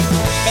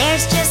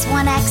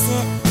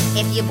exit.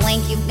 If you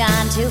blink, you've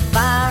gone too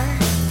far.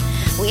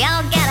 We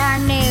all get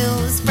our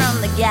news from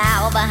the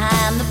gal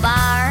behind the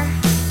bar.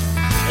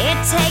 It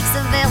takes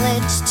a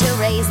village to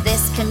raise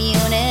this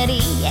community.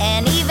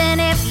 And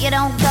even if you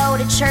don't go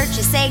to church,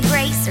 you say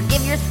grace or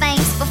give your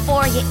thanks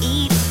before you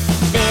eat.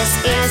 This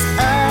is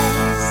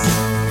us,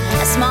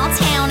 a small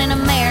town in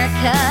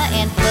America.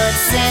 And put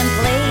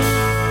simply,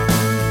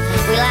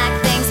 we like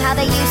things how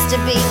they used to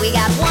be. We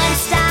got one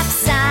stop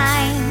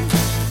sign,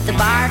 the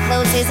bar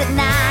closes at 9,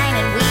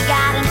 and we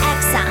got an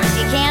Exxon,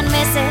 you can't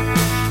miss it,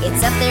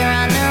 it's up there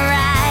on the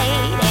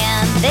right.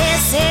 And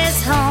this is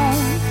home,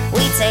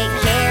 we take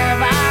care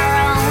of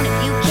our own.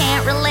 If you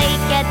can't relate,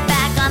 get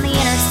back on the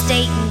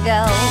interstate and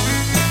go.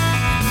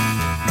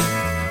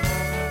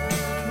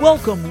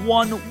 Welcome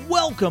one,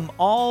 welcome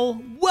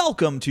all,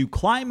 welcome to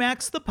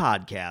Climax the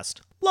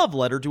Podcast, Love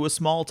Letter to a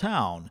Small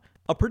Town,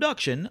 a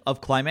production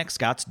of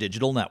Climax-Scotts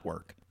Digital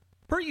Network.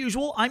 Per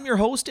usual, I'm your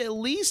host, at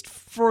least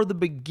for the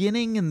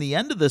beginning and the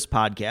end of this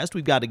podcast.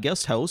 We've got a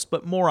guest host,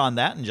 but more on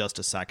that in just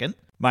a second.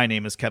 My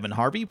name is Kevin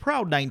Harvey,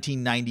 proud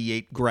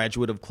 1998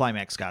 graduate of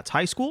Climax-Scotts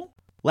High School.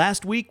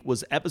 Last week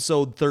was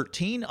episode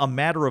 13, A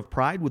Matter of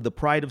Pride with the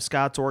Pride of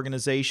Scots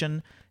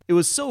organization. It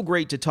was so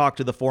great to talk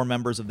to the 4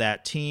 members of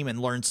that team and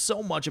learn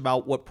so much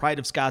about what Pride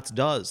of Scots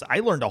does.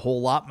 I learned a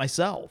whole lot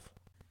myself.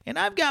 And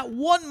I've got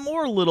one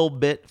more little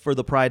bit for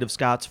the Pride of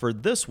Scots for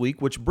this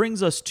week, which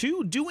brings us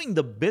to doing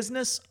the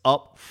business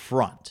up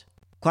front.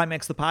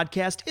 Climax the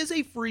Podcast is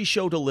a free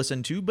show to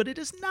listen to, but it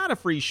is not a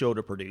free show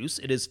to produce.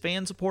 It is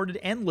fan-supported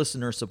and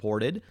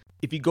listener-supported.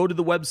 If you go to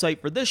the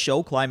website for this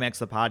show,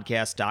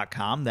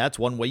 climaxthepodcast.com, that's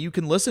one way you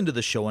can listen to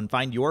the show and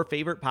find your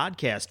favorite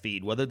podcast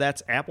feed, whether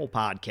that's Apple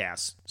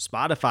Podcasts,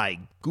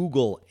 Spotify,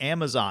 Google,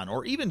 Amazon,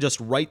 or even just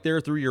right there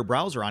through your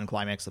browser on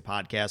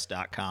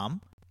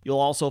climaxthepodcast.com. You'll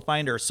also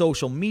find our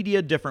social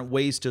media, different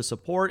ways to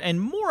support,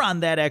 and more on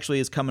that actually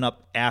is coming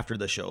up after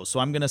the show, so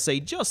I'm going to say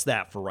just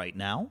that for right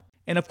now.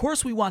 And of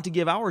course, we want to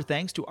give our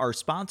thanks to our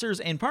sponsors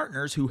and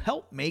partners who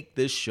help make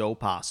this show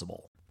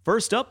possible.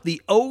 First up,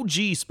 the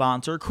OG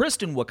sponsor,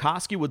 Kristen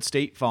Wachowski with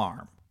State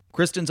Farm.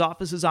 Kristen's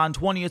office is on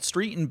 20th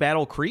Street in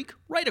Battle Creek,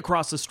 right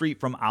across the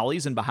street from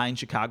Ollie's and behind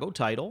Chicago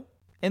Title.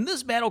 And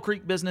this Battle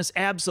Creek business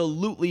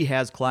absolutely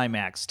has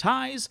Climax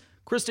ties.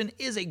 Kristen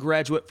is a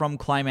graduate from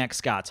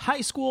Climax-Scotts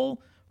High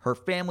School. Her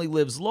family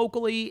lives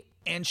locally,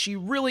 and she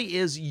really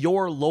is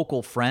your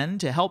local friend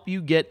to help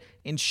you get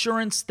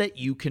insurance that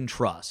you can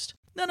trust.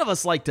 None of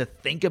us like to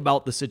think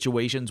about the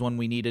situations when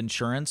we need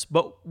insurance,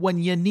 but when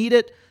you need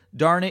it,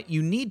 darn it,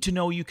 you need to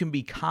know you can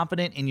be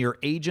confident in your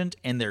agent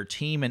and their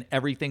team and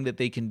everything that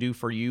they can do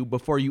for you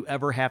before you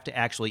ever have to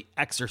actually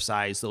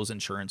exercise those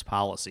insurance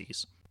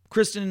policies.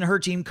 Kristen and her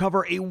team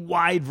cover a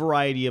wide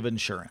variety of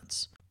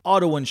insurance.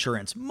 Auto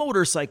insurance,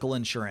 motorcycle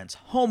insurance,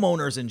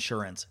 homeowners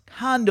insurance,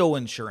 condo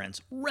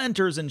insurance,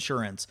 renters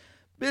insurance,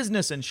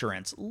 business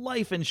insurance,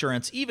 life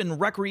insurance, even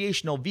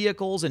recreational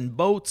vehicles and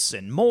boats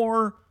and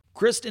more.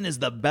 Kristen is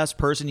the best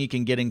person you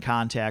can get in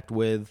contact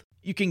with.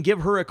 You can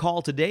give her a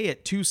call today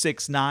at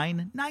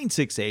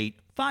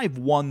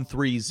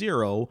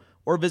 269-968-5130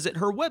 or visit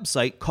her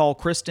website,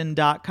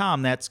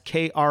 callkristen.com. That's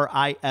Kristin,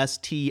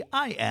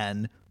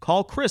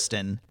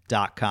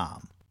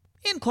 callkristen.com.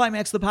 And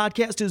Climax the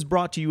Podcast is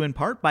brought to you in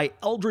part by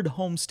Eldred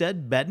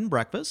Homestead Bed and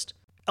Breakfast.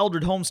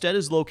 Eldred Homestead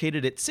is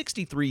located at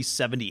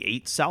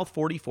 6378 South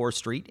 44th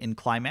Street in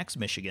Climax,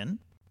 Michigan.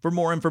 For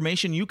more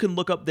information, you can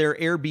look up their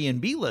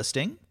Airbnb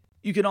listing.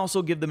 You can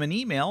also give them an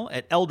email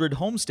at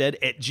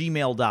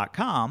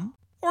eldredhomestead@gmail.com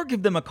or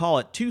give them a call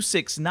at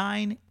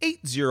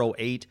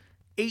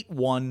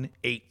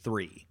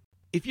 269-808-8183.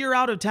 If you're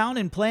out of town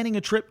and planning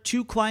a trip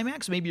to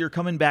Climax, maybe you're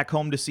coming back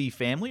home to see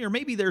family, or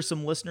maybe there's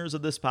some listeners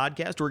of this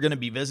podcast who are going to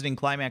be visiting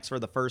Climax for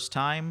the first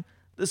time,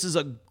 this is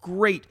a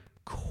great,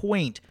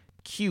 quaint,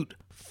 cute,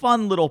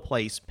 fun little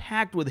place,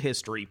 packed with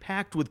history,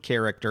 packed with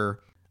character,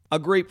 a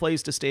great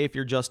place to stay if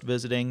you're just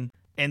visiting.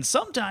 And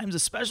sometimes,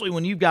 especially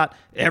when you've got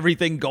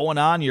everything going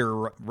on,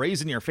 you're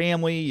raising your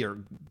family,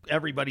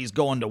 everybody's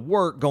going to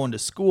work, going to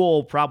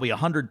school, probably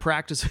 100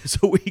 practices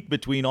a week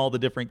between all the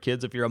different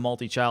kids if you're a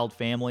multi-child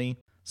family.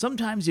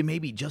 Sometimes you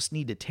maybe just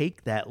need to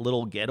take that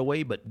little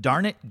getaway, but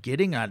darn it,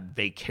 getting a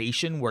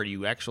vacation where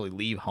you actually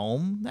leave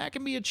home, that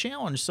can be a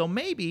challenge. So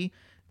maybe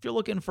if you're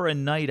looking for a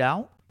night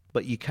out,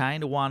 but you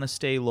kind of want to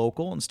stay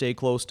local and stay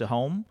close to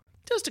home,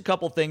 just a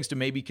couple things to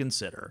maybe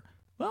consider.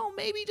 Well,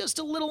 maybe just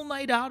a little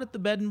night out at the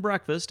bed and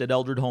breakfast at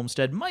Eldred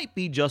Homestead might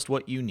be just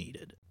what you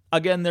needed.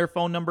 Again, their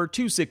phone number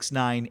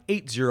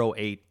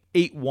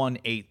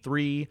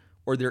 269-808-8183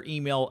 or their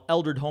email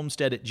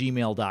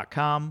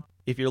eldredhomestead@gmail.com.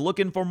 If you're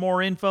looking for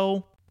more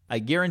info, I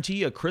guarantee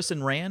you Chris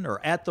and Rand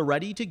are at the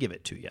ready to give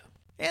it to you.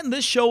 And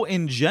this show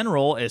in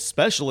general,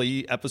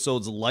 especially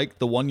episodes like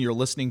the one you're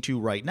listening to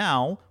right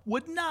now,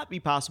 would not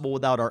be possible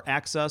without our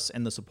access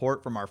and the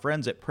support from our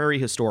friends at Prairie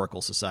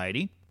Historical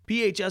Society.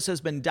 PHS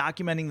has been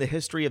documenting the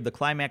history of the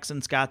Climax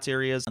and Scotts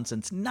areas since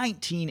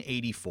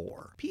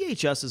 1984.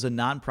 PHS is a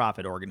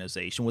nonprofit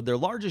organization with their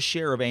largest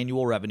share of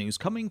annual revenues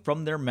coming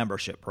from their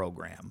membership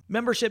program.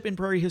 Membership in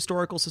Prairie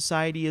Historical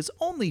Society is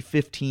only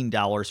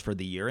 $15 for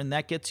the year, and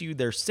that gets you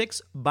their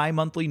 6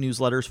 bi-monthly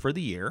newsletters for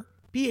the year.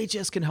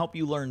 PHS can help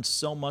you learn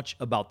so much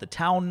about the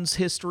town's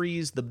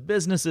histories, the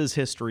business's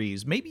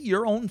histories, maybe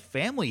your own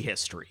family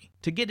history.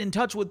 To get in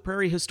touch with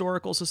Prairie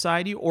Historical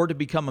Society or to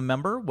become a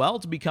member, well,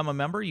 to become a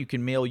member, you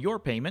can mail your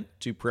payment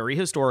to Prairie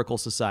Historical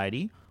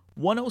Society,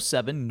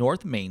 107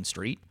 North Main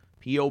Street,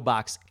 P.O.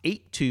 Box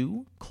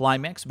 82,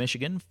 Climax,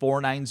 Michigan,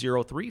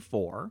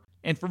 49034.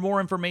 And for more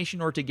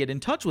information or to get in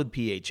touch with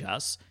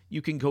PHS,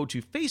 you can go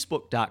to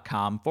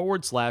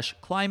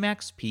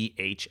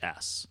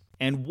facebook.com/ClimaxPHS.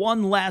 And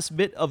one last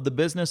bit of the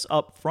business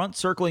up front,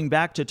 circling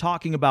back to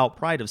talking about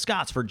Pride of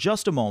Scotts for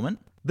just a moment.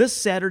 This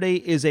Saturday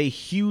is a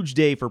huge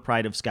day for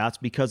Pride of Scotts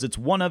because it's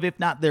one of, if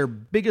not their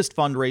biggest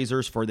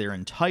fundraisers for their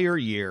entire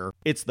year.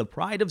 It's the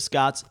Pride of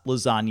Scotts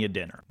Lasagna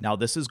Dinner. Now,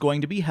 this is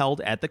going to be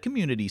held at the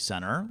Community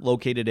Center,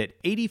 located at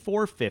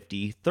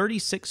 8450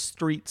 36th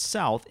Street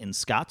South in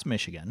Scotts,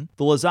 Michigan.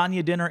 The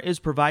lasagna dinner is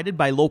provided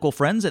by local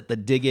friends at the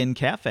Dig In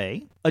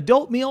Cafe.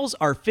 Adult meals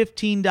are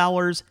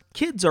 $15,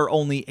 kids are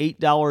only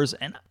 $8,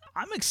 and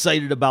I'm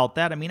excited about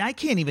that. I mean, I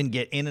can't even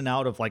get in and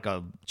out of like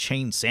a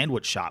chain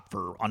sandwich shop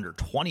for under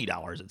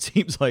 $20, it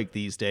seems like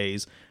these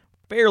days.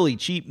 Fairly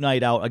cheap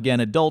night out.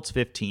 Again, adults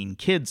 15,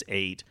 kids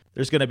 8.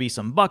 There's going to be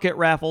some bucket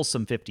raffles,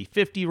 some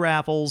 50-50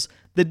 raffles.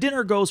 The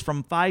dinner goes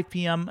from 5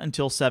 p.m.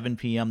 until 7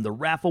 p.m. The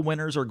raffle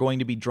winners are going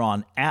to be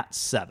drawn at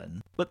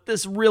 7. But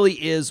this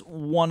really is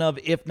one of,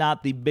 if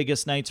not the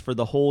biggest nights for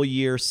the whole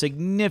year.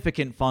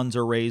 Significant funds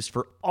are raised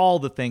for all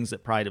the things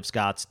that Pride of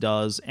Scotts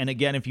does. And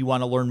again, if you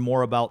want to learn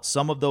more about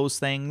some of those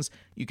things,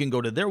 you can go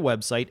to their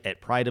website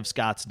at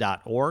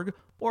prideofscotts.org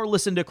or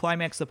listen to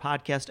Climax the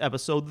Podcast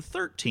episode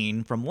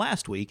 13 from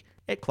last week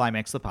at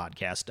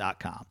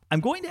climaxthepodcast.com. I'm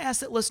going to ask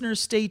that listeners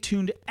stay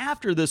tuned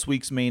after this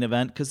week's main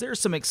event because there's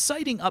some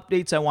exciting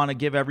updates I want to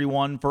give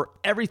everyone for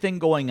everything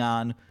going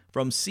on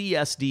from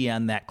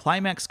CSDN, that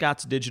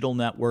Climax-Scotts digital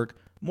network.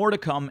 More to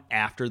come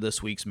after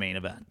this week's main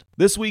event.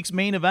 This week's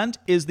main event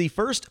is the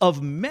first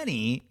of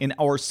many in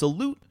our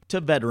Salute to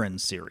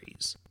Veterans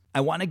series.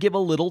 I want to give a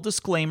little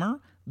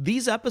disclaimer.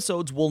 These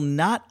episodes will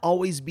not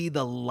always be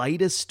the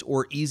lightest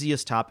or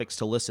easiest topics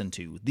to listen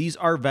to. These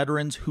are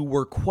veterans who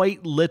were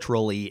quite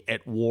literally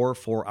at war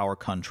for our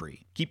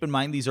country. Keep in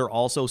mind, these are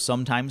also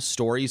sometimes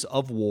stories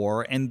of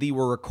war, and they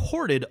were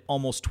recorded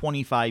almost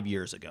 25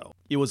 years ago.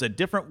 It was a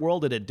different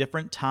world at a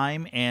different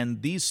time,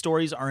 and these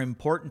stories are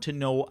important to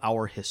know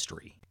our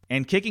history.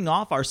 And kicking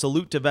off our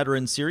Salute to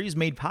Veterans series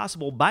made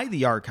possible by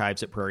the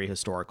archives at Prairie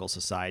Historical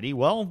Society,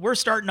 well, we're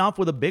starting off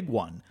with a big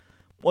one.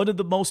 One of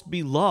the most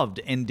beloved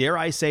and, dare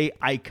I say,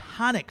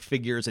 iconic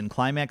figures in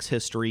Climax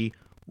history,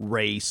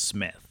 Ray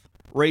Smith.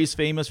 Ray's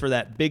famous for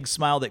that big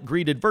smile that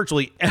greeted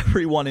virtually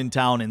everyone in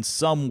town in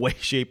some way,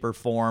 shape, or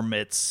form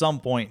at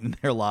some point in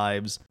their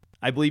lives.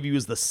 I believe he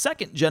was the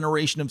second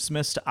generation of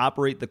Smiths to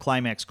operate the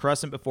Climax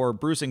Crescent before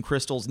Bruce and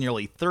Crystal's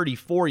nearly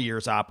 34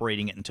 years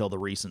operating it until the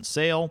recent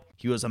sale.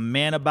 He was a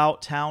man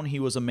about town, he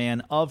was a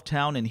man of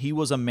town, and he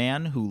was a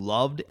man who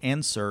loved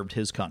and served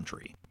his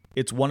country.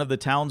 It's one of the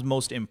town's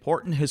most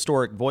important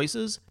historic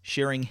voices,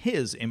 sharing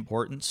his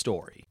important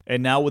story.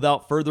 And now,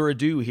 without further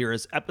ado, here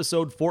is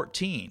episode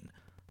 14,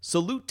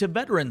 Salute to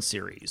Veterans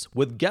series,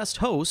 with guest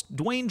host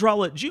Dewayne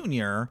Drallette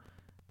Jr.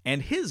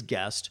 and his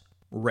guest,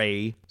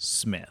 Ray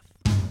Smith.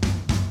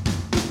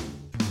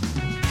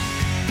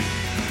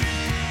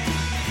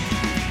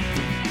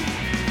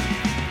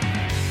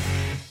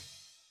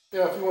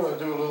 Yeah, if you want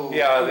to do a little...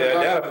 Yeah, to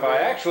identify.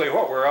 Actually,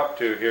 what we're up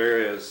to here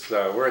is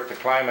we're at the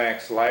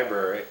Climax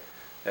Library.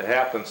 It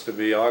happens to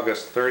be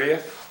August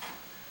 30th,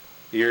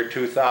 year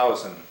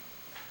 2000.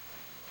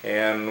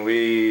 And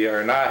we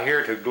are not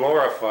here to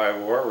glorify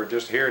war, we're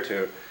just here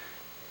to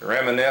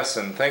reminisce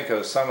and think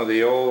of some of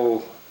the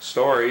old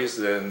stories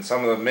and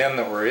some of the men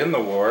that were in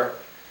the war,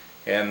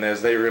 and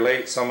as they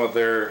relate some of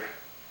their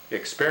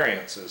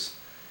experiences.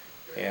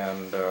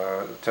 And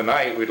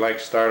tonight we'd like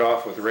to start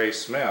off with Ray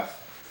Smith,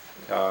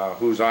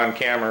 who's on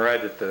camera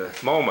right at the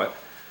moment,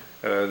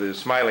 the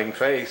smiling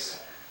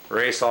face.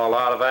 Ray saw a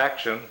lot of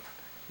action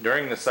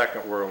during the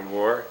Second World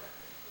War.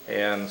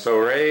 And so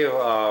Ray,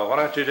 why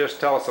don't you just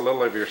tell us a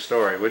little of your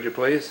story, would you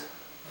please?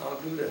 I'll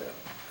do that.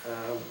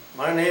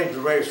 My name's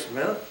Ray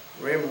Smith,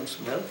 Raymond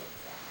Smith.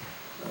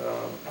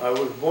 I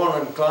was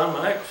born in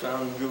Climax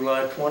on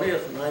July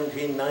 20th,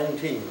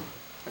 1919.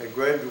 I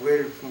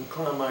graduated from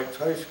Climax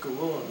High School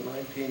in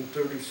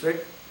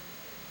 1936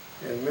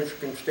 and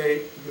Michigan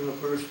State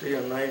University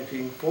in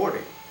 1940.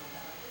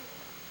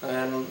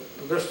 And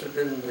enlisted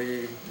in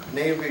the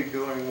Navy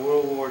during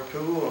World War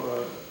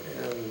II,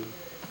 and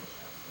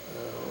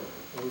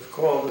it was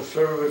called to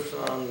service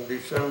on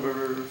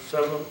December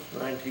 7th,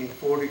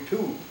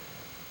 1942.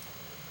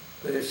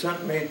 They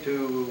sent me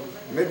to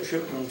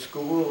midshipman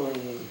school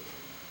in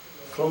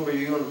Columbia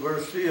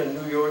University in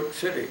New York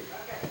City.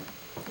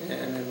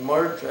 And in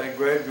March, I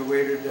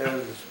graduated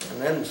as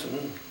an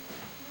ensign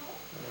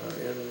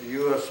in the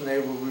U.S.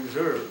 Naval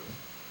Reserve.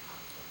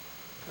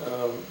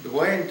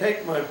 Dewayne,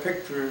 take my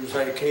picture as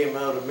I came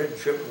out of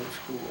midshipman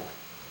school.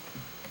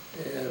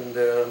 And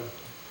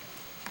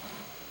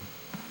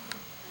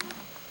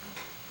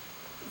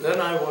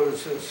then I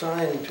was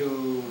assigned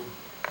to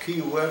Key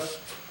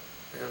West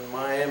in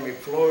Miami,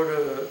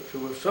 Florida,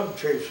 to a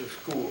subchaser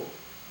school.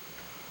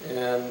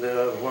 And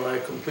when I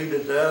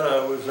completed that,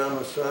 I was then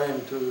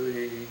assigned to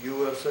the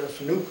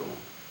USS Newcomb,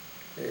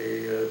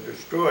 a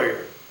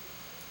destroyer.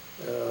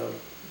 The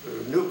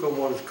Newcomb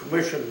was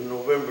commissioned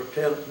November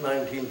 10th,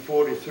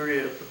 1943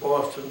 at the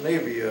Boston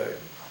Navy Yard.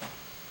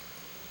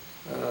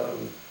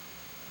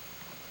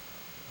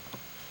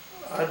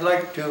 I'd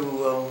like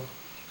to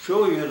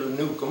show you the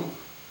Newcomb.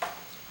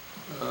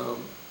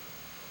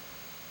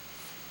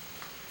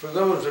 For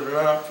those that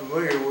are not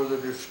familiar with a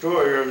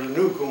destroyer, the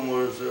Newcomb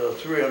was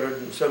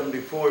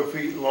 374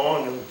 feet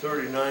long and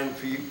 39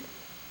 feet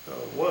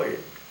wide.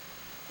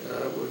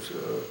 It was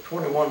a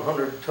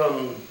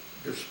 2,100-ton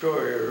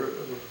destroyer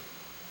of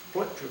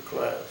Fletcher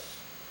class.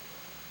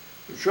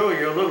 To show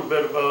you a little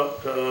bit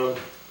about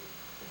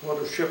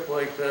what a ship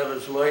like that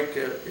is like,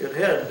 it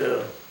had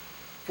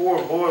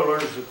 4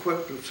 boilers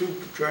equipped with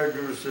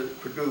superchargers that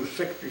produced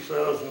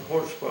 60,000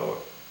 horsepower.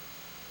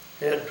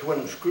 Had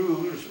twin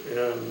screws,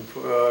 and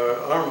for our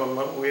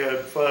armament we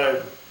had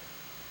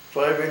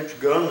 5-inch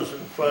guns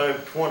and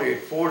 5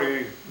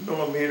 40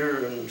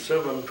 millimeter and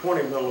 7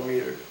 20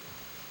 millimeter.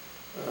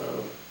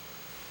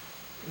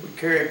 We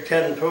carried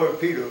 10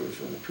 torpedoes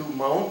and 2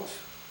 mounts,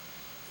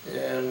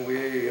 and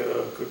we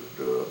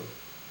could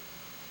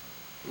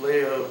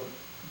lay a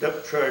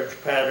depth charge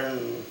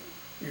pattern,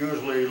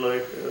 usually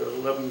like an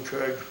 11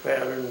 charge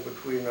pattern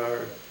between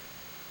our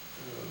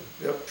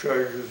depth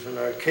charges and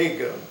our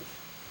K-guns.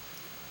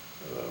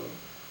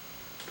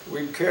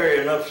 We'd carry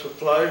enough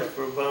supplies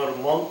for about a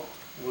month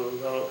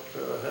without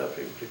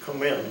having to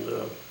come in.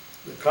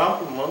 The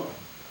complement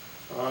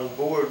on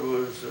board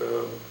was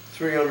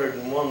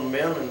 301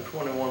 men and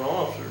 21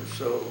 officers,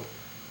 so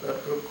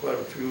that took quite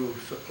a few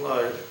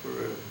supplies for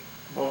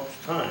a month's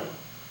time.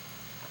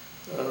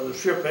 The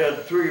ship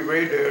had 3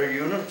 radar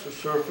units, a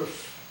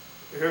surface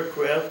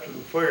aircraft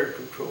and fire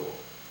control,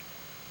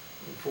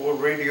 and 4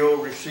 radio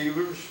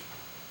receivers,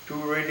 2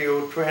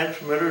 radio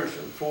transmitters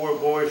and 4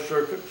 voice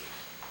circuits.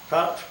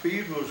 Top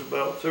speed was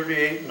about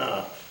 38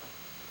 knots.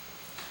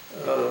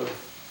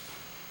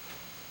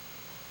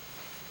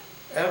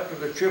 After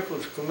the ship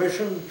was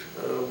commissioned,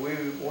 we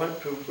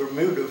went to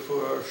Bermuda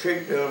for our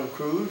shakedown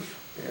cruise.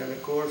 And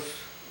of course,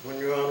 when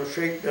you're on a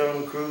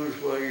shakedown cruise,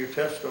 well, you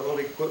test all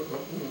the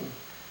equipment and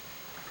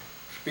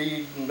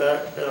speed and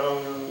back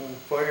down and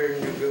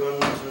firing your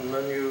guns, and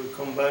then you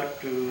come back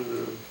to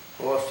the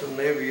Boston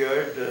Navy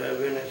Yard to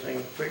have anything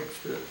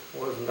fixed that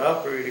wasn't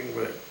operating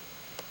right.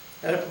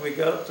 After we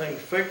got things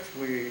fixed,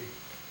 we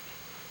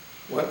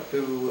went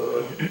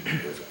to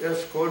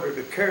escorted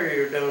a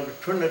carrier down to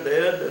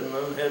Trinidad, and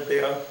then had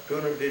the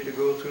opportunity to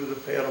go through the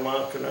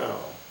Panama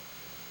Canal.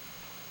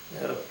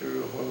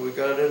 After, when we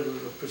got into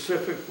the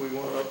Pacific, we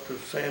went up to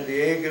San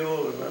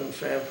Diego and then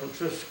San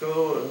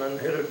Francisco, and then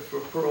headed for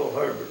Pearl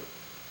Harbor.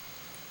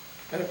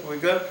 After we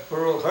got to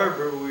Pearl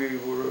Harbor, we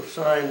were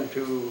assigned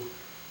to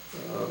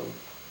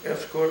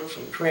escort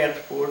some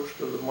transports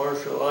to the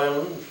Marshall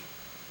Islands.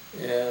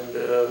 And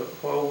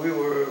while we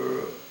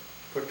were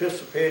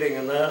participating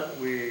in that,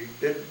 we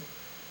did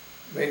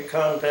make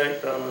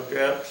contact on a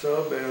Jap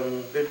sub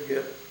and did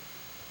get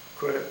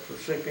credit for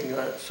sinking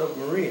that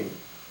submarine.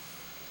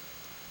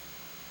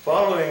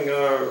 Following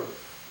our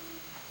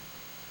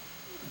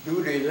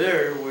duty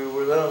there, we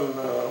were then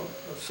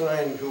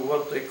assigned to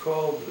what they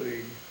called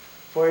the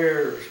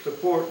Fire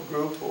Support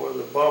Group, or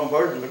the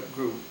Bombardment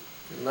Group.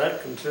 And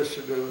that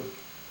consisted of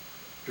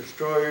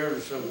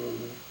destroyers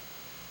and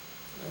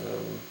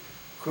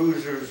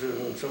cruisers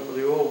and some of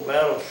the old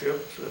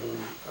battleships. And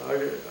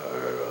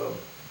our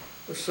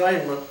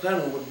assignment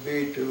then would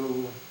be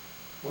to,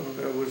 when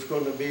there was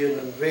going to be an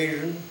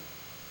invasion,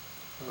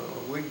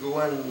 we'd go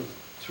in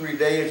 3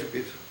 days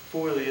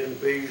before the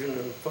invasion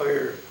and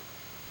fire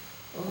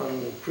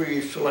on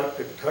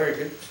pre-selected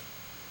targets.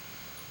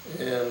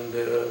 And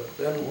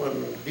then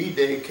when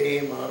D-Day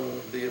came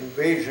on the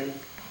invasion,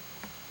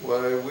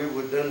 why, we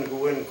would then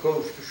go in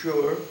close to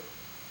shore,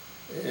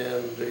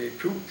 and the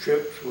troop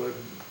ships would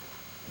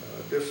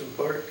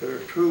disembark their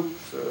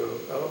troops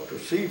out to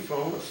sea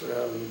from us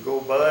and go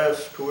by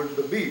us toward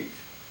the beach.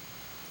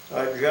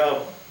 Our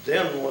job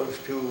then was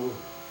to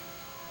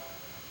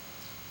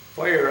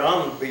fire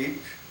on the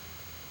beach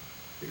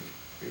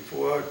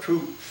before our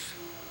troops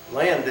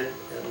landed,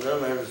 and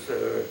then as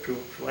our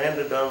troops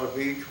landed on the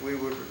beach, we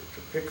were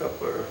to pick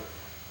up our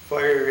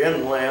fire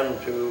inland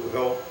to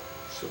help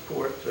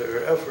support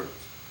their efforts.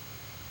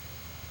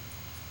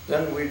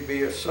 Then we'd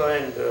be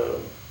assigned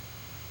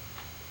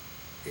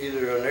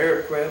either an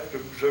aircraft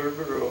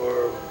observer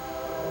or a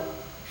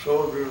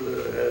soldier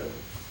that had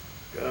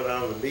got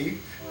on the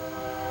beach.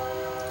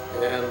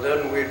 And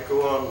then we'd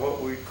go on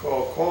what we'd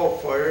call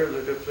fire,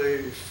 that if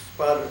they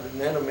spotted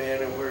an enemy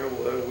anywhere,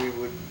 well, we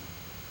would,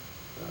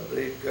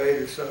 they'd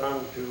guide us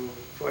on to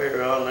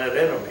fire on that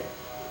enemy.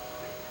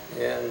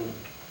 And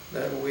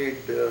then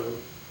we'd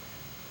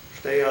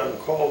stay on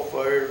call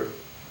fire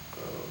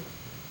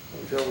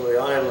until the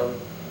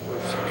island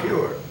was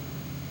secure.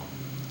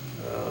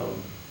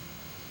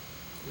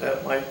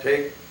 That might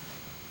take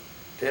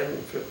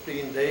 10,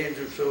 15 days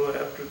or so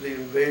after the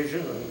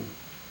invasion, and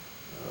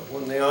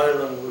when the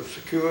island was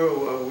secure,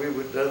 well, we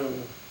would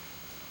then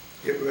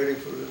get ready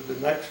for the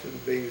next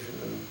invasion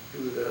and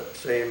do that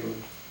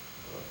same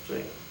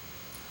thing.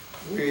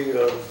 We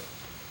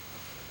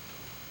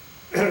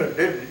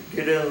did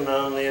get in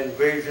on the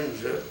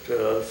invasions at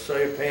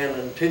Saipan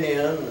and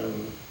Tinian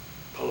and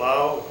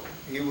Palau,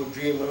 Iwo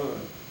Jima,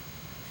 and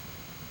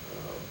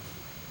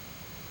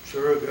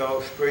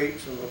Surigao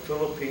Straits in the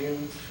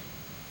Philippines,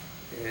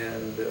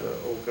 and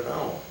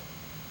Okinawa.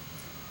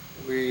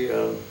 We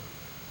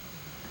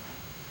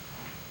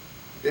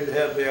did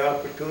have the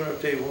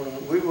opportunity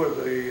when we were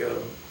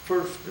the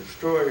first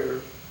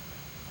destroyer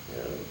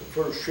and the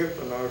first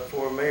ship in our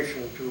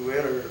formation to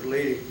enter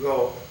Leyte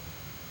Gulf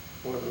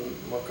when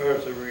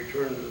MacArthur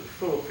returned to the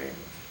Philippines.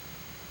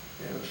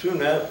 And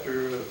soon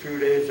after, a few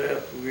days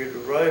after we had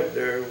arrived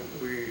there,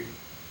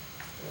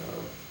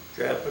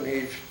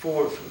 Japanese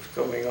force was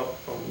coming up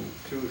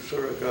through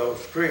Surigao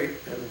Strait,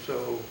 and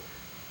so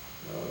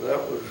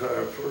that was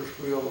our first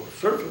real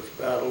surface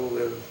battle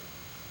with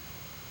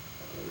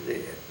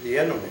the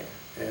enemy.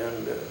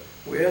 And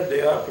we had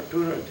the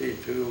opportunity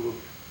to,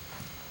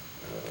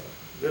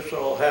 this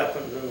all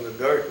happened in the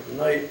dark of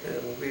night,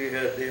 and we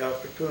had the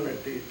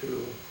opportunity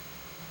to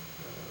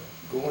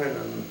go in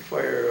and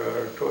fire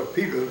our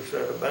torpedoes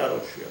at a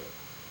battleship.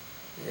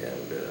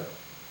 And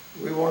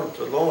we weren't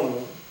the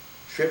lone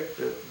ship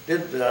that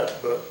did that,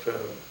 but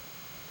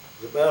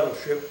the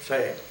battleship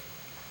sank,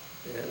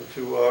 and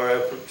through our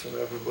efforts and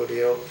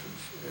everybody else's,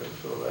 and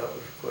so that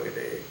was quite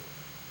a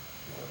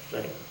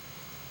thing.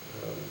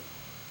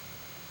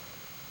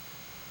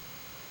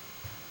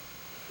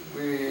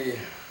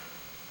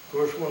 Of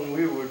course, when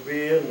we would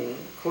be in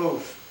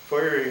close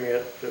firing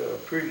at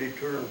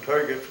predetermined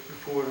targets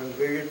before an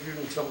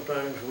invasion,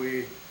 sometimes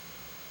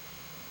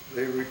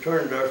they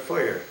returned our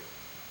fire.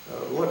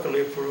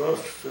 Luckily for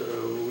us,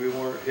 we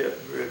weren't hit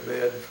very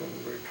bad from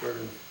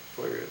return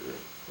fire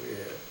that we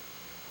had.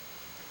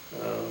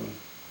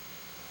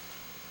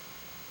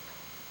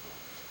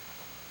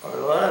 Our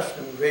last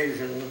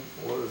invasion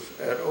was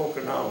at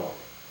Okinawa.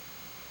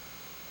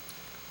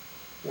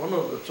 One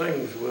of the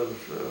things with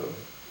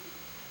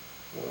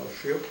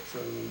ships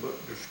and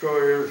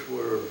destroyers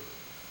were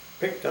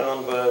picked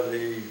on by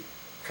the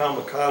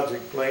kamikaze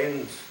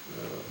planes,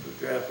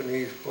 the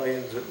Japanese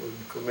planes that would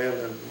come in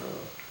and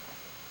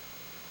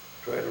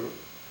try to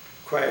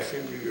crash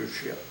into your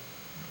ship.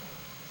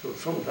 So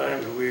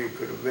sometimes we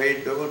could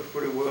evade those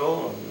pretty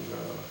well,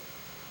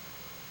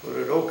 but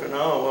at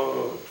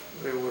Okinawa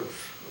there was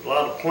a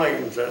lot of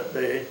planes that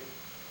day,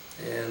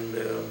 and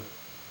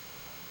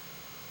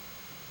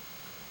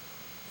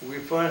we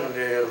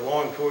finally,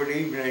 along toward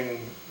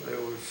evening,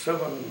 there was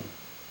 7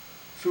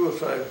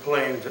 suicide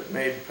planes that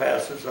made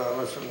passes on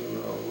us,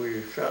 and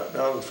we shot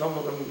down some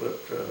of them, but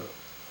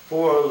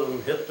 4 of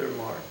them hit their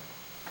mark.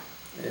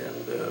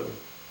 And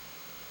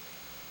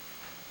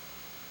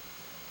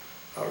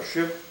our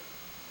ship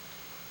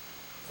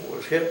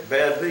was hit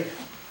badly.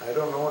 I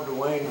don't know,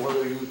 Dewayne,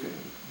 whether you can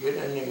get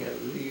any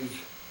of these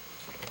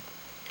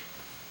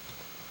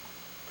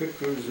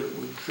pictures that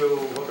would show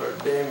what our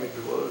damage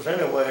was.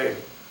 Anyway,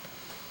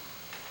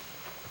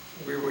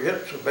 we were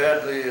hit so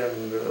badly,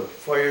 and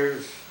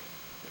fires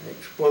and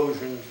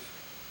explosions,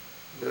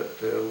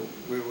 that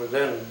we were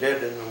then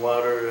dead in the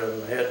water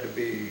and had to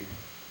be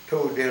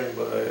towed in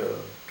by a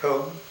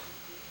tug.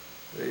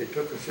 They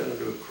took us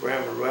into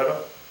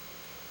Caramaretta,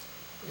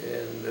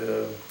 and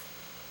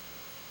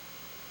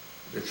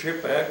the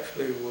ship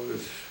actually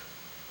was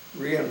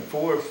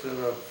reinforced in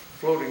a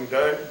floating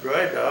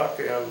dry dock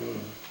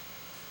and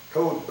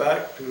towed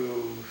back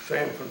to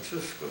San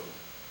Francisco.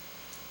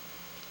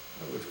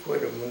 It was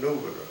quite a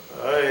maneuver.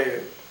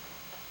 I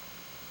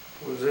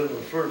was in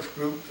the first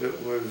group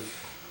that was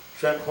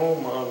sent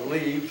home on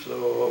leave,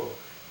 so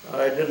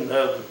I didn't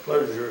have the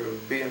pleasure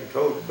of being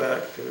towed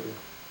back to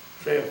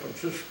San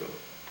Francisco.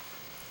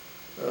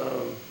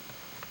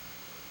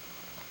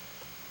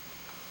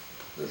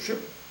 The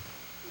ship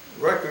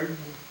record,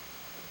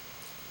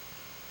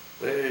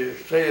 they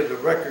say the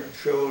record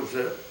shows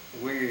that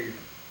we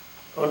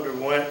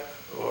underwent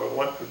or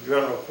went to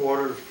general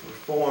quarters for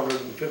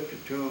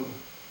 452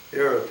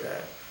 air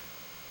attacks.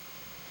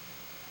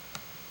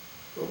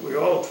 But we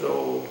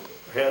also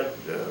had,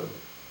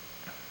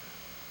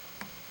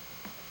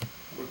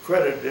 were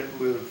credited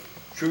with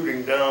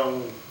shooting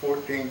down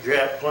 14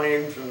 Jap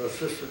planes and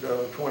assisted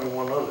on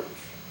 21 others.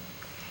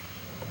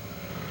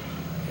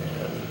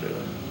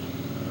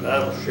 And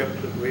battleship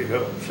that we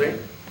helped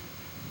sink.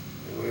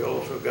 And we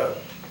also got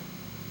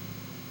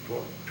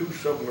 2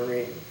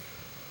 submarines.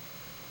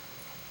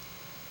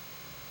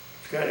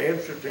 It's kind of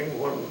interesting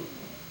when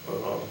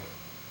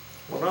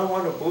I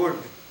went aboard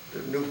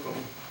the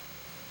Newcomb.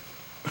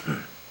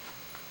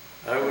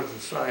 I was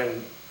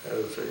assigned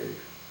as a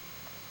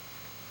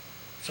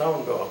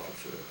sound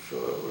officer, so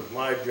it was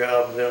my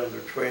job then to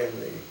train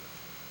the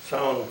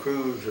sound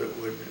crews that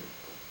would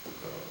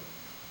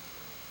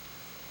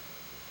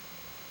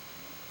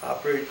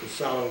operate the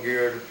sound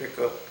gear to pick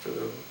up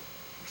the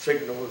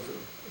signals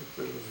if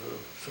there was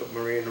a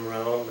submarine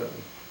around,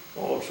 and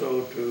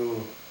also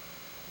to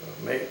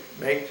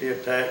make the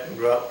attack and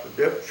drop the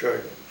depth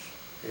charges.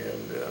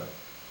 And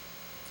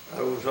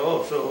I was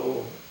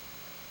also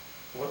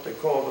what they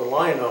call the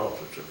line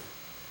officer.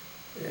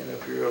 And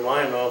if you're a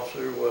line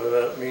officer, well,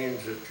 that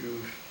means that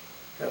you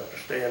have to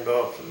stand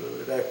off to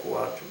the deck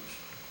watches.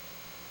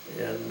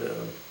 And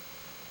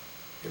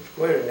it's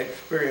quite an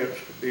experience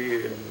to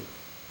be in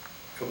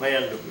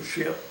command of a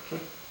ship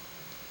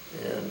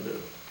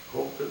and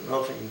hope that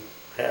nothing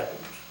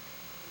happens.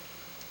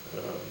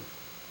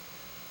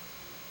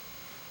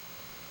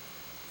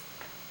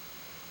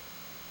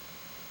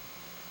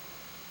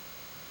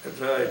 As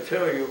I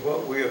tell you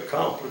what we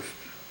accomplished,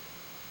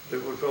 there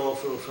was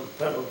also some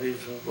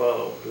penalties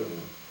involved,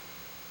 and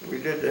we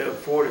did have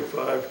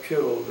 45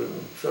 killed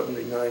and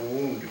 79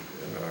 wounded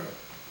in our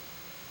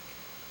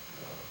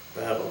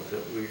battles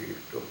that we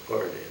took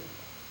part in.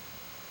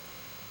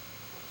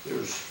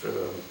 There's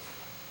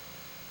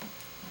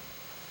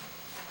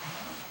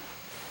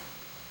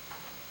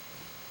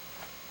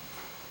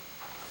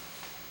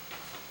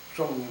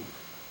some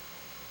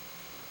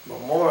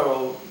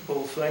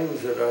memorable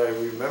things that I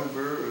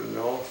remember, and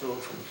also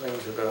some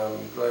things that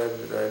I'm glad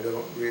that I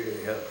don't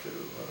really have to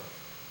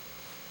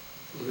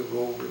live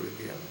over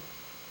again.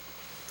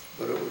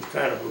 But it was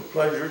kind of a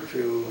pleasure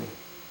to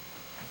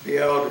be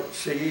out at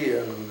sea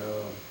and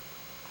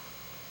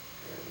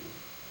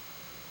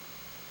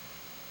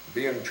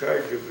be in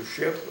charge of a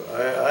ship.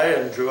 I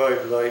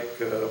enjoyed, like,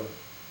 a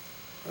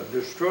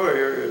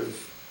destroyer is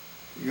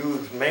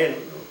used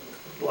mainly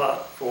a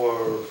lot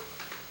for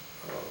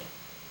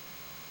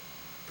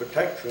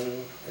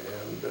protection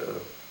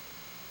and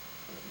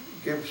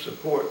give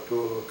support to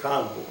a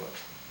convoy.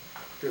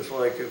 Just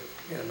like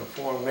if in a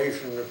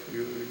formation, if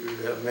you'd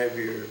have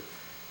maybe your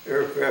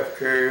aircraft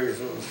carriers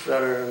in the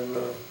center and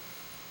the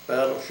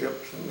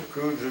battleships and the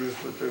cruisers,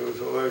 but there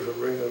was always a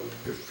ring of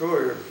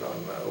destroyers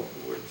on the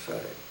outboard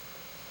side.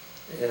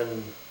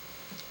 And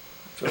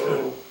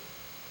so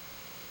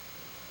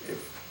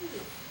if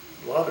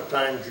a lot of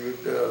times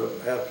you'd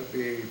have to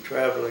be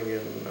traveling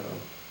in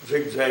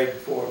zigzag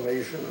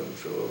formation, and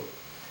so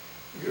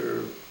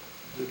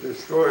the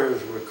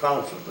destroyers were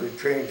constantly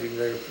changing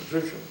their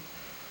position.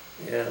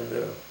 And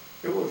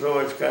it was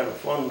always kind of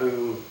fun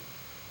to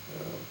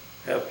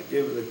have to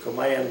give the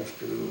commands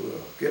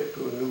to get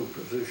to a new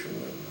position,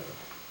 and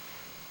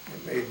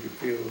it made you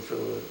feel so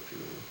that you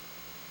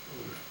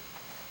were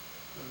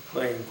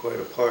playing quite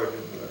a part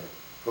in the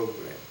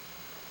program.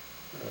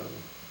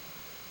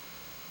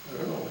 I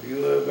don't know, do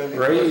you have any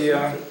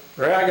questions?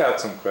 Ray, I got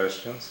some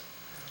questions.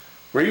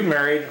 Were you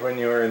married when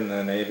you were in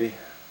the Navy?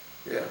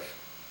 Yes.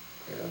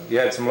 Yeah. You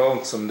had some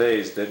lonesome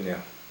days, didn't you?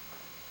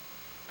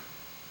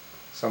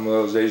 Some of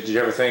those days, did you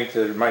ever think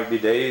there might be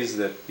days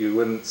that you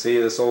wouldn't see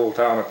this old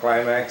town of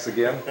Climax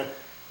again?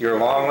 You're a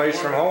long ways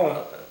from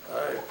home.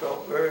 I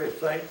felt very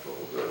thankful.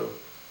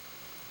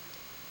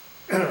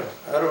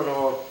 I don't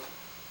know,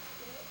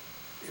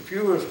 if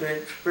you was to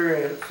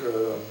experience,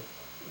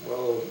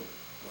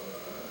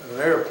 an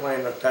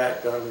airplane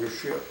attack on your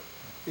ship,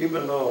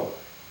 even though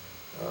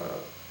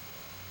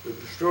the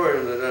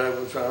destroyer that I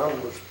was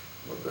on was,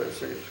 what did I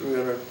say,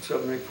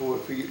 374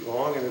 feet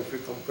long, and if you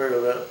compare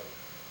that,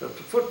 that's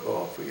a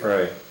football field.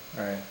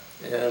 Right.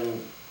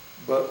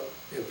 But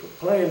if a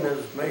plane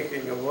is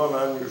making a run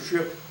on your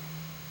ship,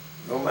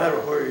 no matter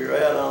where you're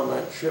at on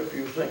that ship,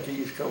 you think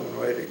he's coming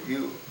right at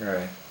you.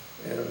 Right.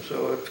 And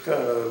so it's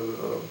kind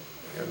of,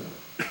 and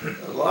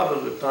a lot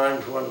of the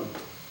times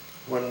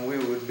when we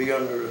would be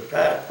under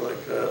attack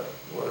like that,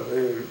 well,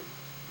 they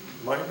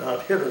might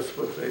not hit us,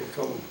 but they'd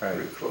come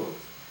pretty close.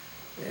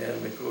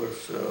 And of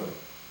course,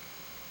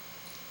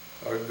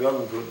 our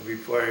guns would be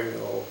firing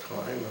all the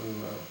time,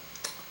 and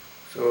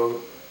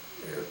so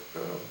it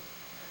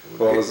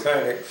would be kind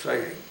of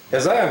exciting.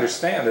 As I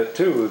understand it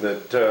too,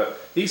 that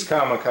these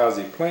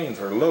kamikaze planes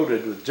were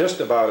loaded with just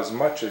about as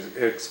much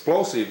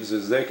explosives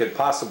as they could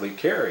possibly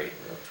carry.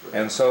 That's right.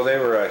 And so they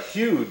were a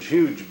huge,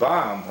 huge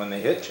bomb when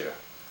they hit you.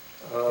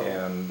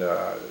 And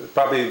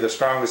probably the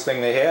strongest thing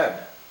they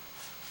had.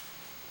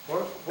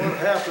 What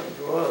happened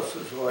to us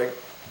is like,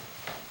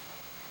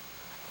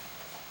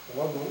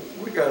 when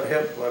we got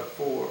hit by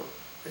 4,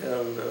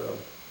 and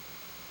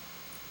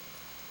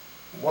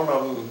one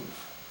of them,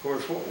 of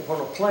course,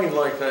 when a plane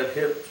like that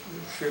hits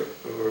the ship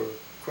or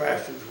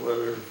crashes,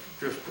 whether it's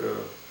just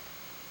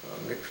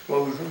an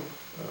explosion,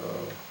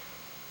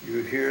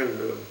 you hear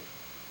the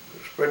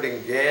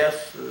spreading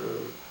gas,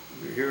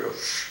 you hear a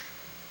shh,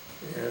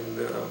 and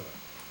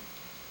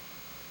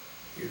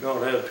you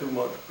don't have too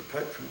much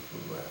protection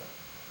from that.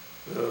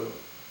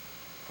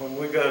 When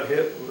we got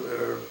hit with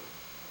our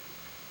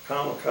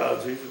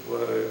kamikazes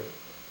where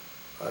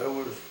I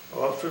was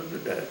offered the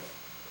deck,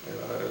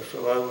 and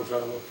so I was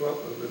on the front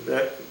of the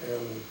deck,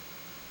 and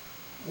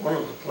one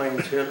of the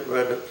planes hit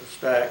right at the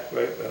stack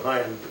right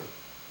behind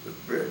the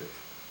bridge,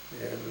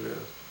 and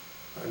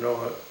I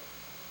know it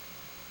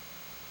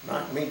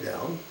knocked me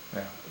down,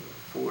 the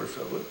force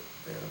of it,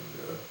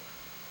 and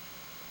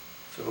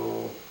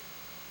so,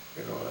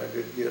 you know, I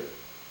did get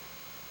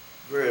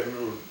very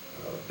little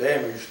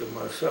damage to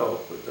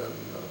myself, but then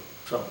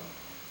some.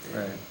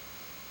 Right.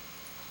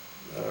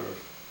 Our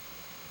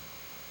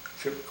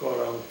ship caught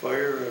on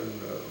fire,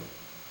 and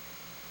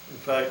in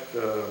fact,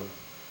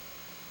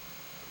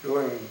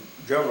 during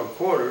general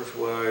quarters,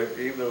 where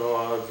even though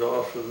I was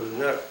off of the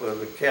deck, where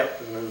the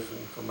captain is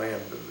in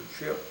command of the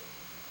ship,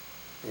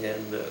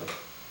 and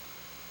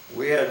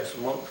we had so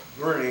much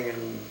burning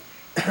and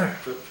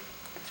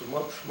so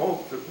much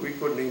smoke that we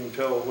couldn't even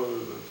tell whether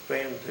the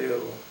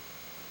fantail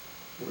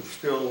was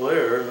still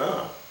there or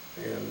not.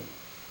 And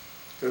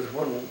because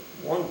when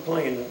one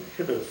plane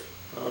hit us,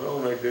 not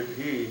only did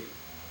he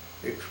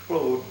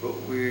explode,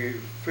 but we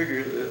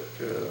figured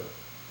that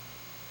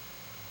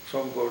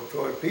some of our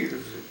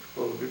torpedoes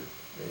exploded.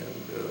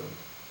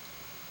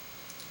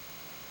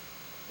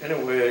 And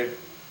anyway,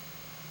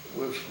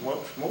 with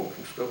much smoke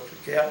and stuff,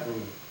 the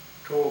captain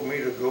told me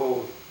to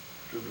go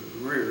to the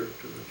rear,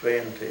 to the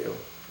fantail,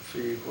 to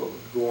see what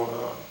was going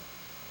on.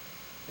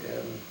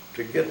 And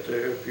to get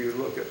there, if you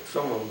look at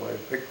some of my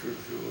pictures,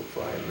 you will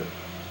find that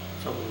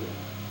some of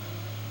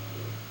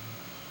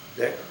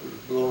the deck was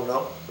blown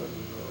up,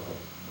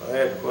 and I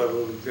had quite a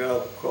little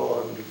job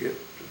crawling to get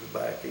to the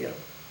back end.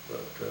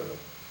 But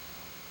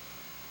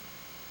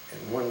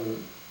and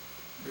when,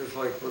 just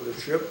like with the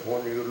ship,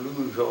 when you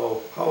lose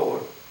all power,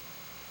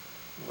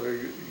 where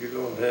you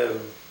don't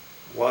have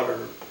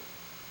water,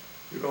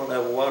 you don't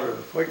have water to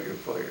fight your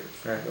fires.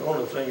 Right. The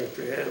only thing that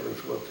you have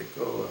is what they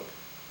call a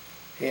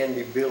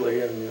handy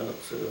billy, and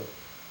it's a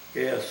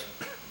gas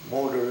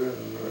motor,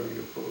 and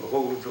you put a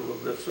hose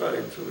over the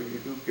side, so you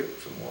do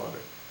get some water.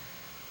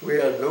 We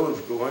had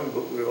those going,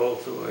 but we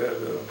also had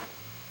a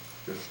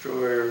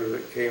destroyer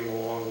that came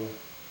along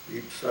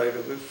each side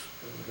of us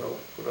and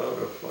helped put out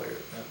our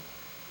fires.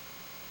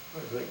 Yeah. I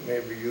think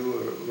maybe you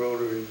were at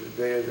Rotary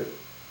today that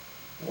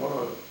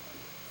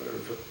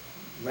there's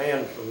a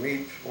man from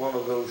each one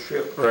of those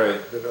ships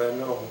that I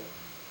know.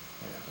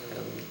 Yeah.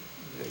 And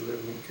they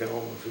live in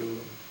Kalamazoo.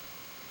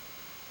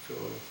 So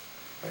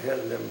I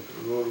had them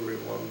to Rotary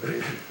one day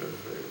because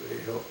they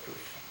helped us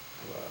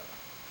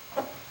a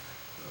lot.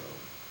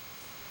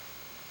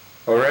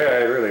 Well, Ray,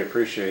 I really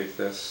appreciate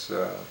this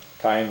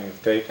time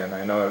you've taken.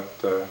 I know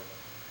that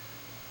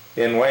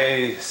in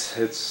ways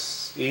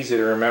it's easy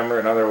to remember,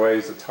 in other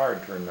ways it's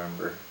hard to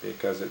remember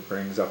because it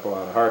brings up a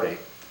lot of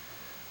heartache.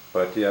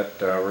 But yet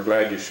we're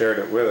glad you shared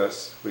it with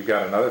us. We've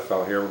got another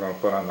fellow here we're going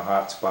to put on the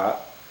hot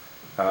spot.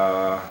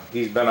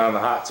 He's been on the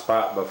hot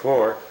spot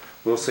before.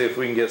 We'll see if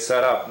we can get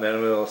set up, and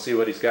then we'll see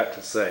what he's got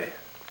to say.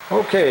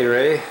 Okay,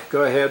 Ray,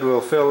 go ahead.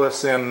 We'll fill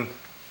this in.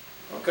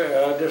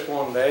 Okay, I just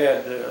wanted to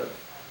add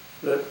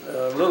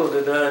that little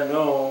did I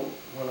know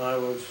when I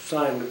was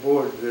assigned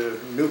aboard the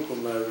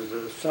Newcomb as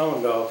a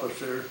sound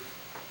officer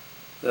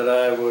that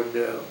I would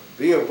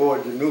be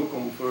aboard the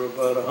Newcomb for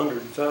about a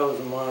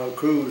 100,000-mile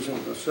cruise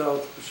in the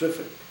South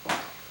Pacific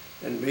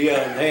and be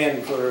on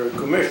hand for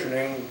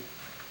commissioning,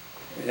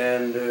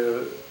 and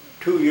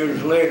 2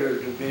 years later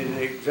to be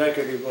the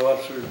executive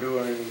officer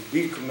during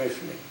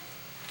decommissioning.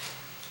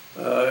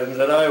 And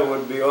that I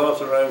would be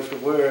authorized to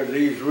wear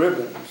these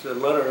ribbons, the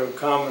letter of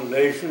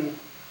commendation,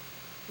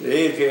 the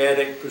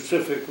Asiatic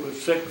Pacific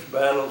with 6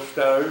 battle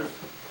stars,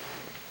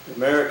 the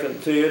American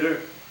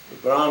Theater, the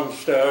Bronze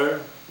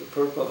Star, the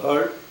Purple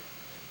Heart,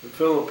 the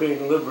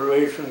Philippine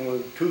Liberation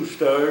with 2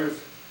 stars,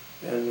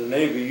 and the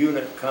Navy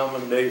Unit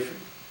Commendation.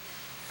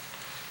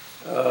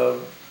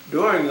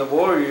 During the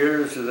war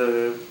years,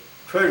 the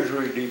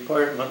Treasury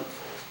Department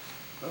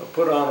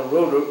put on a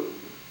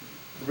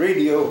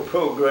radio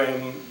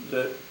program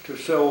to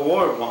sell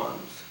war bonds.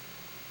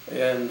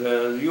 And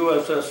the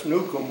USS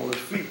Newcomb was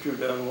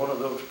featured on one of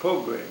those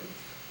programs.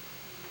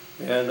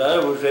 And I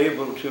was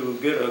able to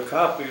get a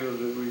copy of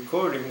the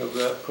recording of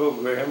that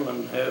program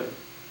and have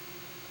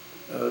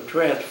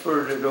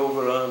transferred it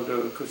over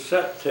onto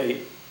cassette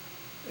tape.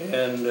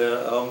 And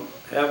I'll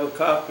have a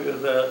copy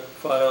of that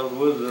filed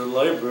with the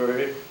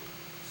library.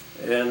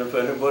 And if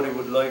anybody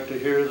would like to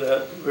hear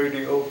that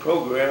radio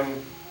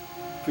program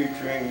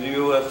featuring the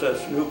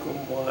USS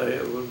Newcomb, why,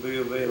 it would be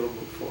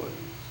available for you.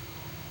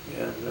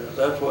 And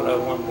that's what I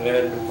wanted to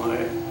add to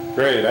my...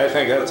 Great, I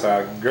think that's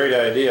a great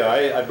idea.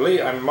 I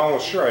believe, I'm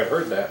almost sure I've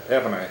heard that,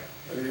 haven't I?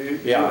 You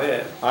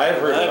have. I've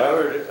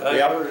heard it.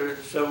 I've heard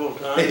it several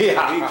times.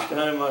 Yeah. Each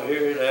time I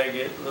hear it, I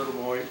get a little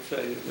more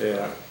excited.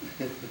 Yeah.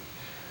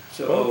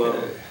 So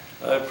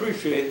I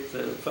appreciate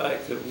the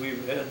fact that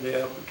we've had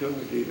the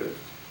opportunity to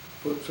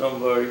put some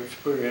of our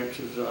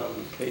experiences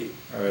on tape.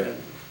 All right.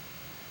 And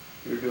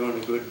you're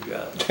doing a good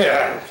job.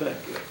 Yeah. So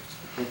thank you.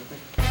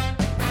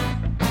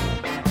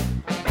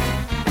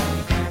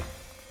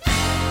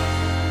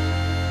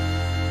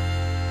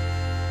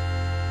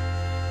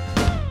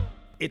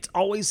 It's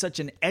always such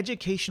an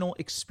educational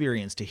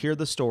experience to hear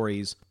the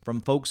stories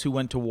from folks who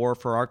went to war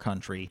for our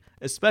country,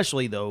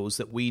 especially those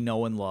that we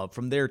know and love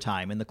from their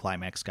time in the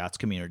Climax-Scotts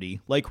community,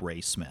 like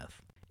Ray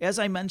Smith. As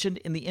I mentioned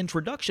in the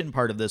introduction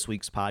part of this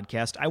week's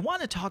podcast, I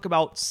want to talk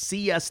about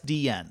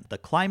CSDN, the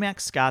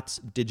Climax-Scotts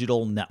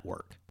Digital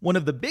Network. One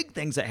of the big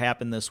things that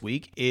happened this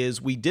week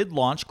is we did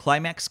launch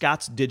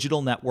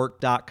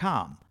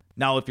Climax-Scotts-Digital-Network.com.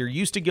 Now, if you're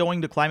used to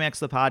going to Climax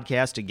the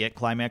Podcast to get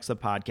Climax the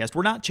Podcast,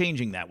 we're not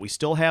changing that. We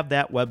still have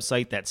that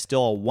website. That's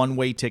still a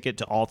one-way ticket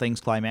to all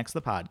things Climax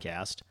the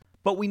Podcast.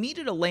 But we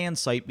needed a land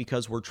site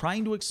because we're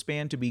trying to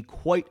expand to be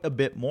quite a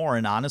bit more,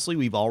 and honestly,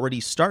 we've already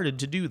started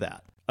to do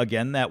that.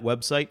 Again, that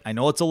website, I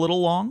know it's a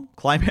little long,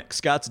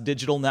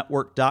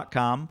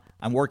 Climax-Scotts-Digital-Network.com.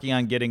 I'm working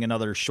on getting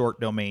another short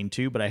domain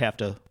too, but I have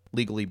to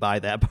legally buy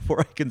that before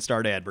I can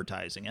start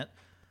advertising it.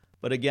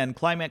 But again,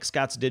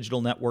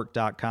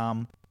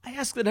 Climax-Scotts-Digital-Network.com. I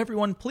ask that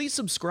everyone please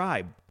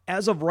subscribe.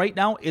 As of right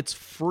now, it's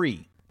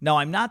free. Now,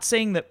 I'm not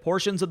saying that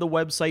portions of the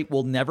website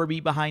will never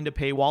be behind a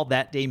paywall.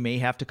 That day may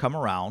have to come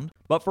around.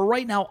 But for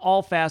right now,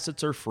 all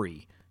facets are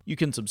free. You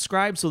can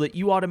subscribe so that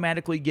you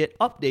automatically get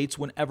updates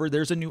whenever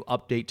there's a new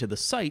update to the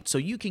site so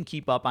you can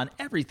keep up on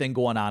everything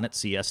going on at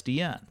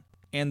CSDN.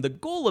 And the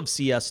goal of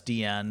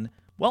CSDN,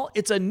 well,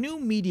 it's a new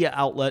media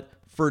outlet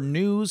for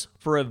news,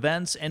 for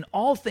events, and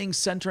all things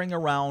centering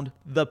around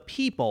the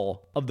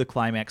people of the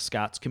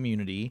Climax-Scotts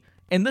community.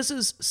 And this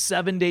is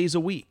 7 days a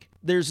week.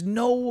 There's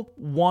no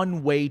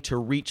one way to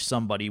reach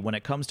somebody when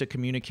it comes to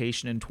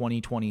communication in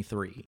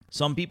 2023.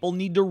 Some people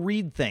need to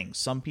read things.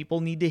 Some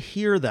people need to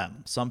hear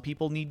them. Some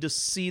people need to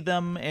see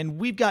them, and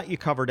we've got you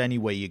covered any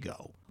way you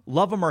go.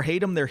 Love them or hate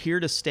them, they're here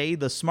to stay.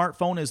 The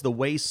smartphone is the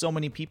way so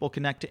many people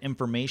connect to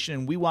information,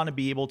 and we want to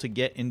be able to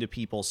get into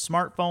people's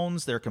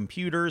smartphones, their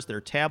computers,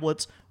 their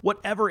tablets,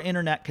 whatever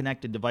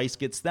internet-connected device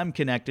gets them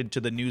connected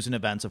to the news and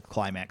events of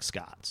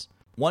Climax-Scotts.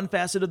 One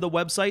facet of the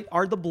website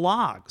are the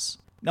blogs.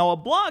 Now, a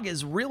blog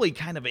is really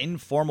kind of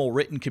informal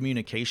written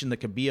communication that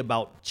could be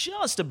about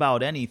just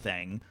about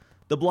anything.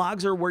 The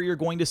blogs are where you're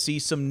going to see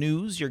some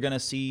news, you're going to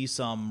see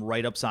some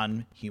write-ups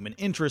on human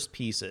interest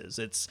pieces.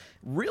 It's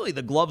really,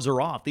 the gloves are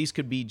off. These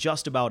could be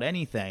just about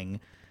anything.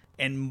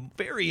 And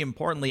very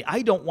importantly,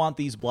 I don't want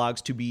these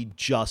blogs to be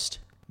just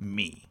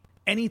me.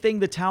 Anything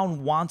the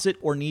town wants it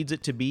or needs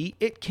it to be,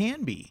 it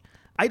can be.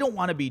 I don't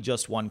want to be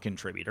just one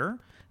contributor.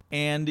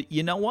 And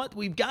you know what?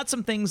 We've got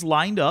some things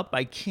lined up.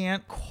 I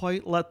can't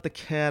quite let the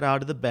cat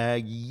out of the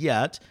bag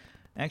yet.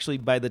 Actually,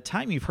 by the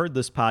time you've heard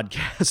this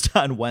podcast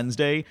on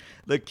Wednesday,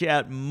 the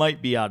cat might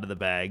be out of the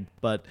bag.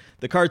 But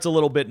the cart's a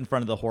little bit in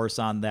front of the horse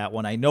on that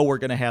one. I know we're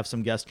going to have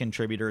some guest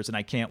contributors, and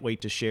I can't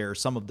wait to share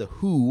some of the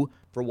who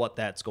for what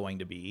that's going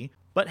to be.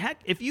 But heck,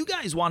 if you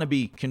guys want to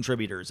be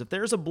contributors, if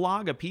there's a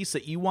blog, a piece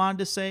that you wanted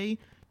to say,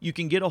 you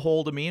can get a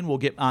hold of me, and we'll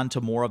get on to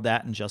more of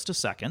that in just a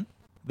second.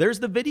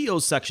 There's the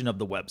videos section of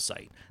the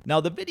website.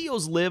 Now, the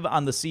videos live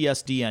on the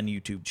CSDN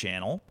YouTube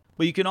channel,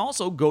 but you can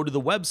also go to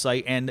the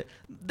website, and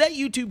that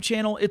YouTube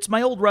channel, it's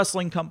my old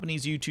wrestling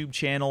company's YouTube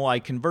channel. I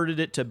converted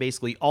it to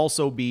basically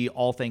also be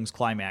all things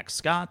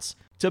Climax-Scotts.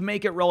 To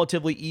make it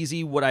relatively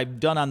easy, what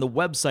I've done on the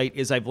website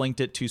is I've linked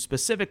it to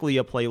specifically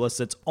a playlist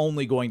that's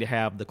only going to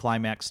have the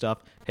Climax stuff.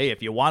 Hey,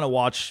 if you want to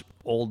watch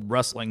old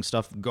wrestling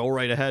stuff, go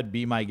right ahead,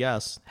 be my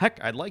guest. Heck,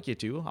 I'd like you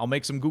to. I'll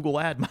make some Google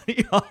ad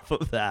money off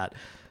of that.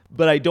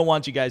 But I don't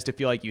want you guys to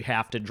feel like you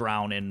have to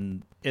drown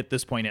in, at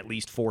this point, at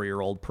least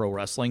 4-year-old pro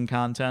wrestling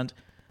content.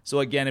 So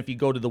again, if you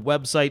go to the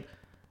website,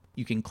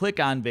 you can click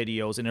on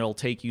videos and it'll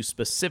take you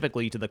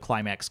specifically to the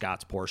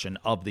Climax-Scotts portion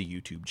of the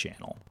YouTube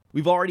channel.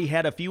 We've already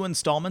had a few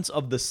installments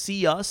of the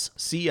See Us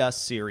CS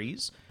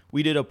series.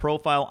 We did a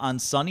profile on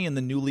Sunny in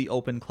the newly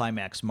opened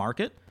Climax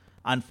Market.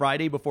 On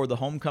Friday before the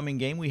homecoming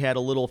game, we had a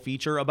little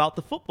feature about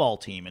the football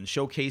team and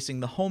showcasing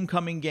the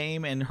homecoming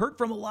game, and heard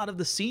from a lot of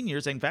the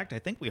seniors. In fact, I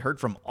think we heard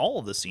from all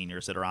of the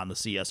seniors that are on the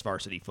CS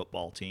varsity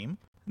football team.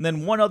 And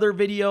then one other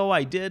video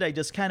I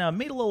just kind of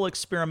made a little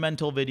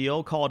experimental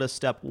video, call it a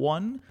step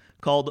 1,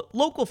 called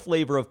Local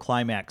Flavor of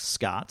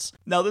Climax-Scotts.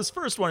 Now, this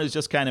first one is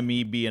just kind of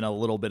me being a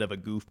little bit of a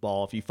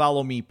goofball. If you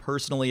follow me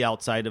personally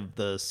outside of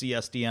the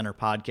CSDN or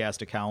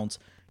podcast accounts,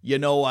 you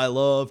know I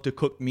love to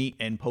cook meat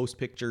and post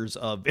pictures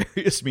of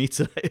various meats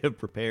that I have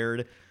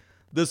prepared.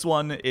 This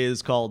one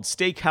is called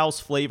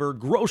Steakhouse Flavor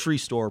Grocery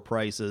Store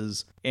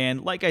Prices.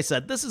 And like I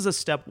said, this is a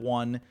step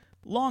 1.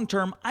 Long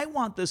term, I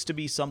want this to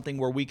be something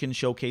where we can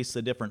showcase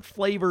the different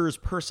flavors,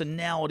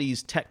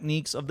 personalities,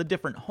 techniques of the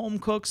different home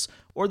cooks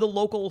or the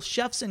local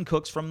chefs and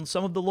cooks from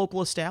some of the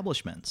local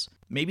establishments.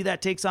 Maybe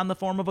that takes on the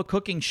form of a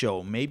cooking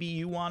show. Maybe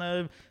you want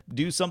to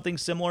do something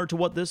similar to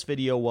what this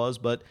video was.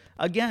 But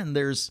again,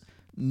 there's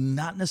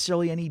not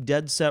necessarily any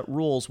dead set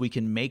rules. We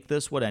can make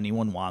this what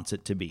anyone wants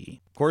it to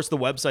be. Of course, the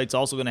website's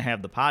also going to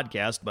have the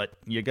podcast, but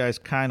you guys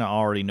kind of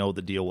already know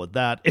the deal with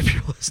that if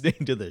you're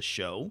listening to this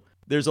show.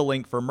 There's a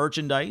link for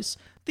merchandise.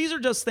 These are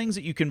just things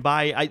that you can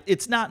buy.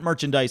 It's not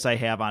merchandise I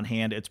have on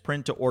hand. It's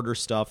print to order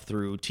stuff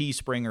through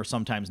Teespring, or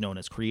sometimes known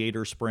as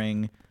Creator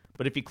Spring.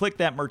 But if you click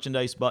that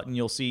merchandise button,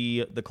 you'll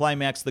see the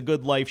Climax The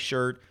Good Life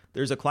shirt.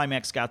 There's a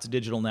Climax-Scotts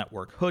Digital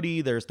Network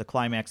hoodie. There's the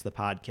Climax The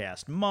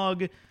Podcast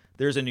mug.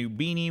 There's a new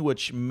beanie,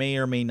 which may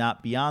or may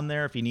not be on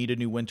there if you need a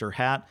new winter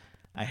hat.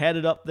 I had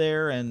it up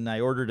there, and I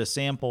ordered a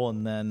sample,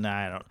 and then,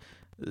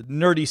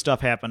 nerdy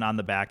stuff happened on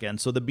the back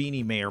end, so the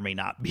beanie may or may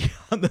not be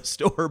on the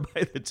store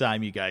by the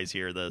time you guys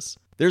hear this.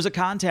 There's a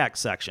contact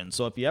section,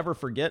 so if you ever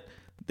forget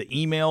the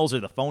emails or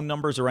the phone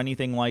numbers or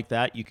anything like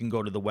that, you can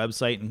go to the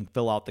website and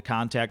fill out the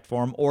contact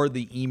form, or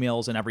the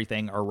emails and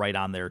everything are right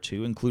on there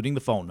too, including the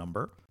phone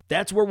number.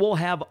 That's where we'll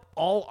have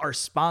all our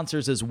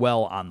sponsors as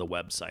well on the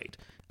website.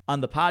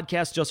 On the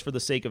podcast, just for the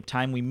sake of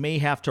time, we may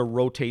have to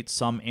rotate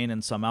some in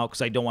and some out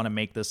because I don't want to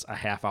make this a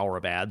half hour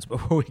of ads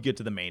before we get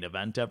to the main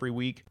event every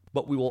week.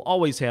 But we will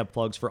always have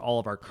plugs for all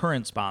of our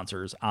current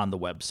sponsors on the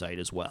website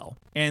as well.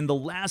 And the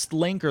last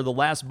link or the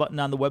last button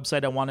on the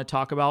website I want to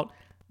talk about,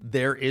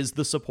 there is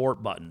the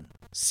support button.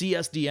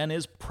 CSDN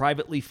is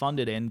privately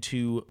funded, and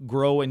to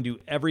grow and do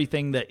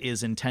everything that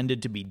is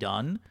intended to be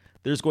done,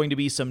 there's going to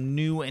be some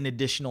new and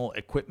additional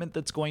equipment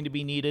that's going to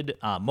be needed,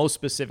 most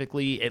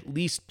specifically at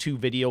least 2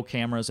 video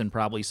cameras and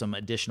probably some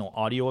additional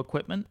audio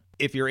equipment.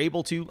 If you're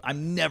able to,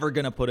 I'm never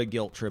going to put a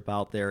guilt trip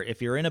out there.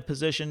 If you're in a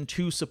position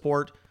to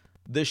support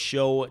this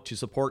show, to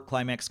support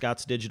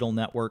Climax-Scotts Digital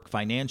Network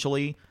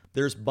financially,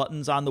 there's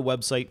buttons on the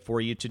website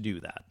for you to do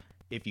that.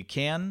 If you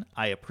can,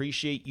 I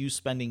appreciate you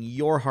spending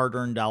your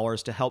hard-earned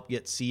dollars to help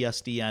get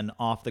CSDN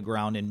off the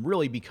ground and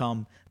really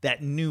become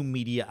that new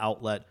media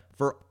outlet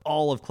for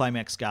all of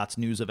Climax-Scotts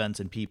news, events,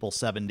 and people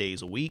 7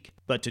 days a week.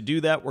 But to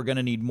do that, we're going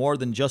to need more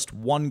than just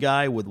one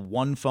guy with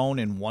one phone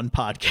and one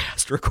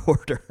podcast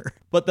recorder.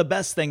 But the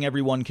best thing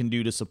everyone can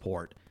do to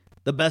support,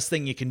 the best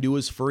thing you can do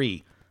is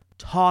free.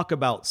 Talk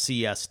about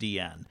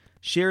CSDN.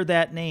 Share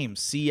that name,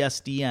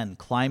 CSDN,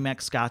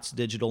 Climax-Scotts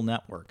Digital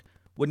Network.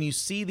 When you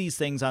see these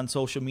things on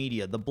social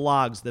media, the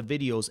blogs, the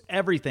videos,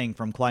 everything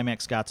from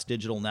Climax-Scotts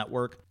Digital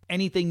Network,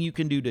 anything you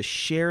can do to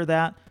share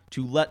that,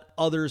 to let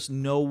others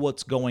know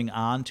what's going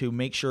on, to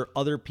make sure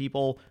other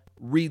people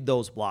read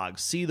those blogs,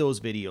 see those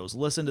videos,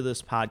 listen to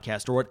this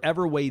podcast, or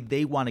whatever way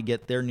they want to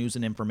get their news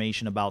and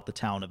information about the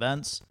town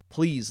events,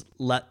 please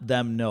let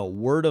them know.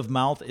 Word of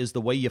mouth is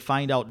the way you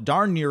find out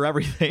darn near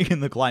everything in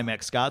the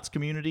Climax-Scotts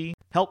community.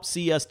 Help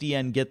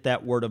CSDN get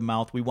that word of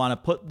mouth. We want to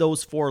put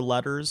those 4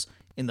 letters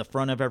in the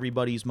front of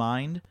everybody's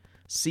mind.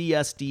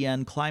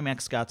 CSDN,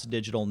 Climax-Scotts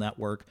Digital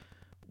Network.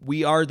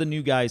 We are the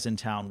new guys in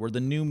town. We're the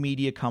new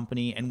media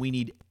company, and we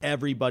need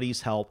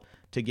everybody's help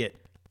to get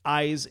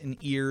eyes and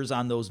ears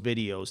on those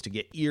videos, to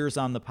get ears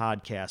on the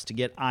podcast, to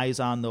get eyes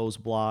on those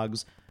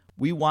blogs.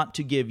 We want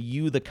to give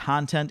you the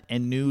content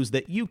and news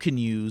that you can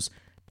use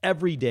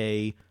every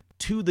day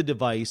to the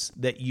device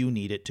that you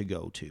need it to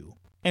go to.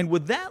 And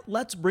with that,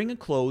 let's bring a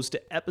close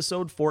to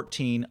episode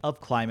 14 of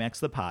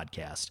Climax the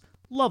Podcast,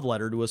 Love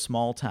Letter to a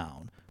Small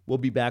Town. We'll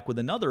be back with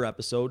another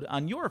episode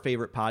on your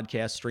favorite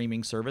podcast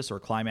streaming service or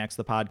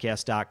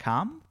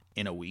climaxthepodcast.com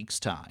in a week's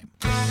time.